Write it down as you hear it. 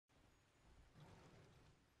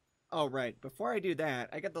Oh right, before I do that,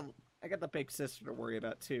 I got the big sister to worry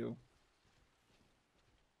about too.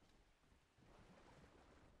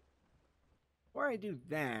 Before I do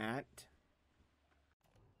that,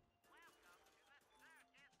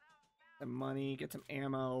 some money, get some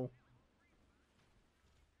ammo.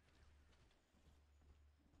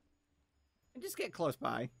 And just get close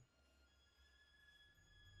by.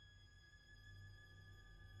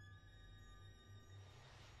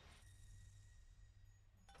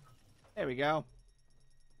 There we go.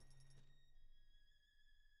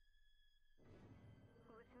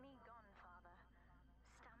 With me gone, Father,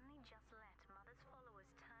 Stanley just let Mother's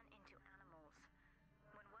followers turn into animals.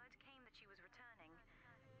 When word came that she was returning,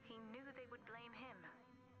 he knew they would blame him.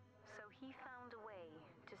 So he found a way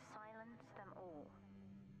to silence them all.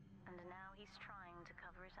 And now he's trying to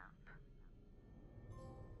cover it up.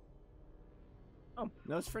 Oh,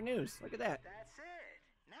 nose for news. Look at that. That's it.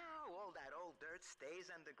 Now all that old dirt stays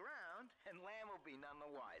underground, and Lamb will be none the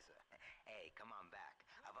wiser. Hey, come on back.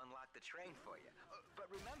 I've unlocked the train for you. But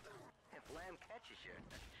remember, if Lamb catches you,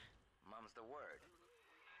 mum's the word.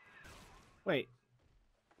 Wait.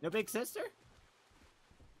 No big sister?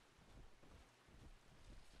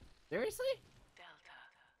 Seriously? Delta,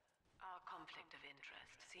 our conflict of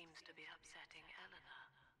interest seems to be upsetting Eleanor.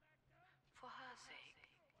 For her sake,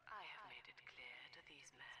 I have made it clear to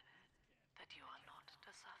these men that you are not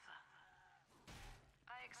to suffer.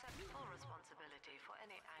 I accept full responsibility for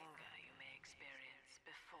any anger you may experience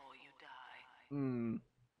before you die.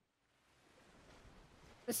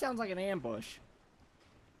 This sounds like an ambush.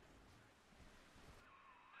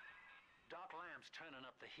 Doc Lamb's turning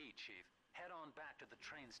up the heat, Chief. Head on back to the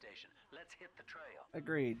train station. Let's hit the trail.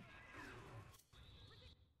 Agreed.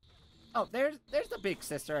 Oh, there's the big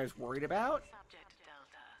sister I was worried about. Subject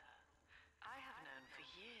Delta, I have known for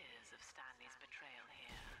years of Stanley's betrayal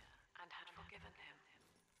here, and had forgiven him.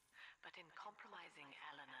 But in compromising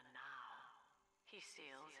Eleanor now, he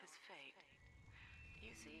seals his fate.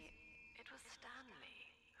 You see, it was Stanley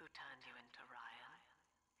who turned you into Ryan.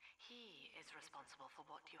 He is responsible for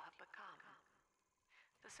what you have become.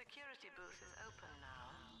 The security booth is open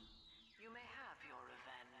now. You may have your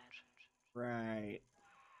revenge. Right.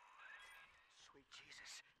 Sweet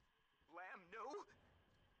Jesus. Lamb knew?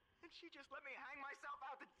 And she just let me hang myself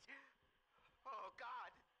out the... Oh,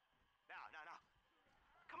 God. No.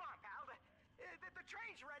 Come on, pal. The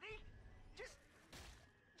train's ready. Just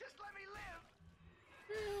let me live.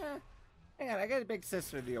 Hang on, I got a big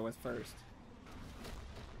sister to deal with first.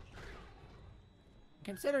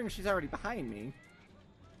 Considering she's already behind me.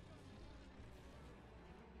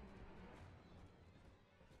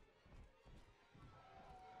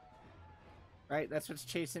 Right, that's what's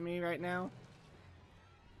chasing me right now.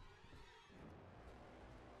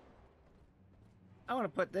 I want to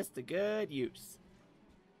put this to good use.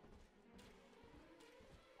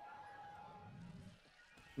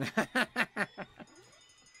 Mother's not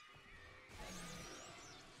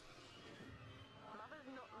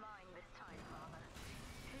lying this time, Father.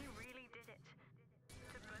 He really did it.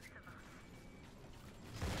 To both of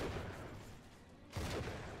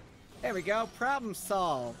us. There we go, problem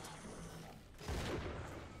solved.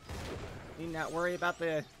 Need not worry about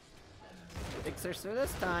the big sister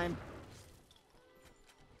this time.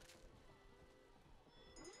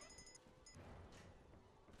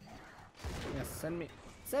 Yeah,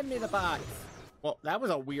 send me the box. Well, that was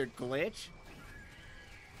a weird glitch.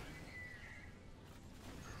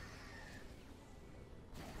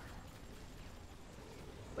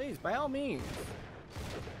 Please, by all means.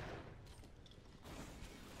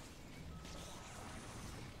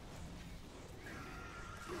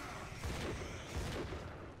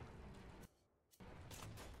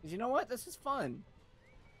 You know what? This is fun.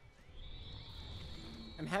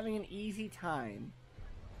 I'm having an easy time.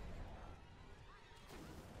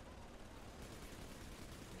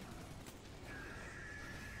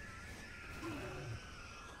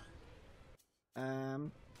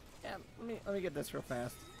 Yeah, let me get this real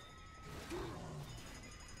fast.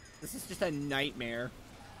 This is just a nightmare.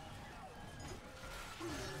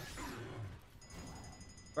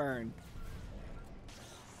 Burn.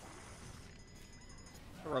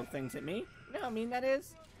 Throw things at me. You know how mean that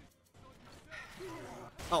is?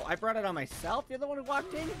 Oh, I brought it on myself? You're the one who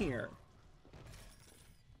walked in here.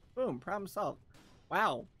 Boom, problem solved.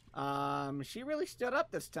 Wow. She really stood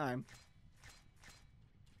up this time.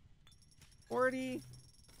 40.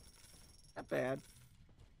 Not bad.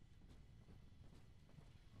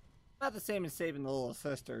 Not the same as saving the little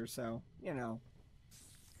sister, so, you know.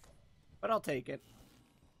 But I'll take it.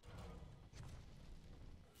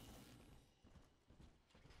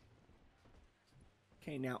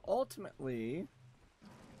 Okay, now ultimately,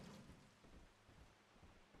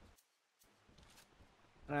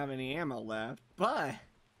 I don't have any ammo left, but...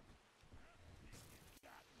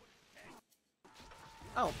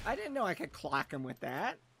 Oh, I didn't know I could clock him with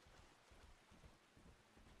that.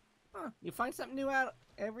 Huh, you find something new out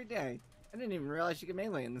every day. I didn't even realize you could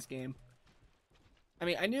melee in this game. I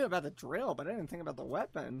mean, I knew about the drill, but I didn't think about the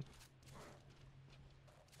weapon.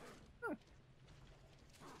 Huh.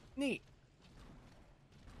 Neat.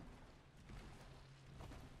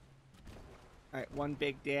 Alright, one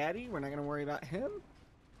Big Daddy. We're not going to worry about him.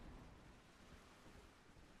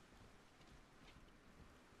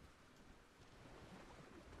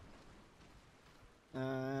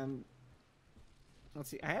 Let's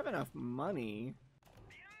see. I have enough money.